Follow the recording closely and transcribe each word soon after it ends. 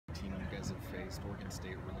noticed Oregon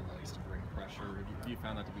State really likes to bring pressure. Have you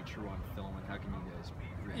found that to be true on film, and how can you guys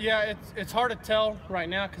react? Yeah, it's hard to tell right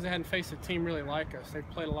now because they hadn't faced a team really like us. They've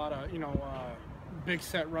played a lot of big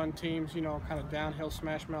set run teams, kind of downhill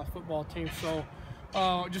smash mouth football teams. So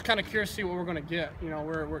just kind of curious to see what we're going to get.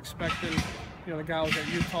 We're expecting, the guy was at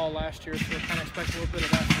Utah last year, so we're kind of expecting a little bit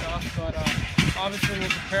of that stuff. But obviously we'll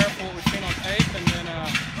prepare for what we've seen on tape and then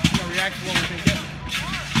react to what we've been getting.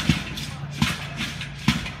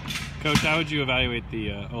 Coach, how would you evaluate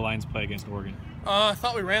the O-line's play against Oregon? I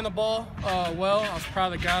thought we ran the ball well. I was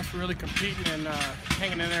proud of the guys for really competing and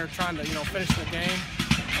hanging in there, trying to finish the game.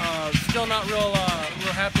 Still not real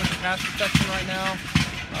happy with the pass protection right now.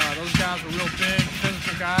 Those guys were real big,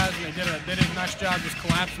 physical guys, and they did a nice job just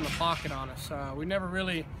collapsing the pocket on us. We never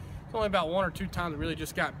really. It's only about 1 or 2 times we really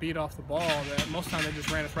just got beat off the ball. Most of the time they just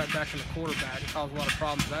ran us right back in the quarterback. It caused a lot of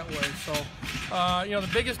problems that way. So, the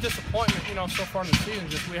biggest disappointment, so far in the season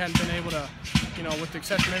is just we hadn't been able to, with the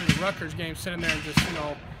exception maybe the Rutgers game, sit in there and just,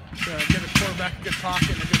 give the quarterback a good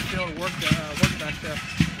pocket and a good field to work back there.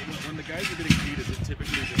 When the guys are getting beat, is it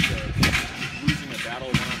typically just losing a battle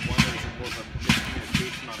one-on-one, or is it more of a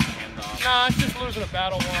miscommunication on a handoff? Nah, it's just losing a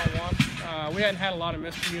battle one-on-one. We hadn't had a lot of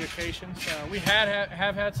miscommunications. We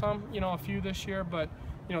have had some, a few this year, but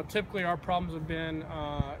typically our problems have been,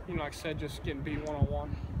 like I said, just getting beat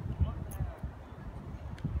one-on-one.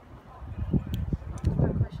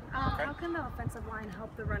 Okay. How can the offensive line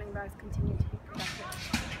help the running backs continue to be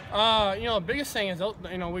productive? The biggest thing is,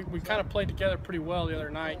 we kind of played together pretty well the other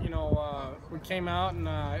night. We came out and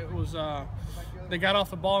it was they got off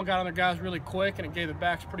the ball and got on their guys really quick, and it gave the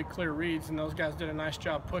backs pretty clear reads, and those guys did a nice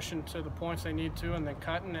job pushing to the points they need to and then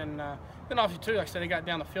cutting. And then obviously too, like I said, they got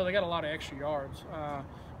down the field. They got a lot of extra yards.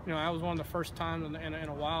 That was one of the first times in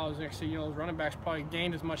a while. As actually, those running backs probably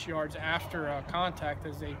gained as much yards after contact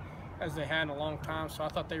as they had in a long time. So I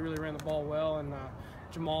thought they really ran the ball well, and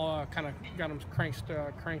Jamal kind of got them cranked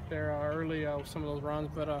there early with some of those runs.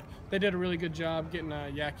 But they did a really good job getting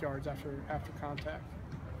yak yards after contact.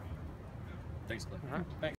 Thanks, Cliff. All right, thanks.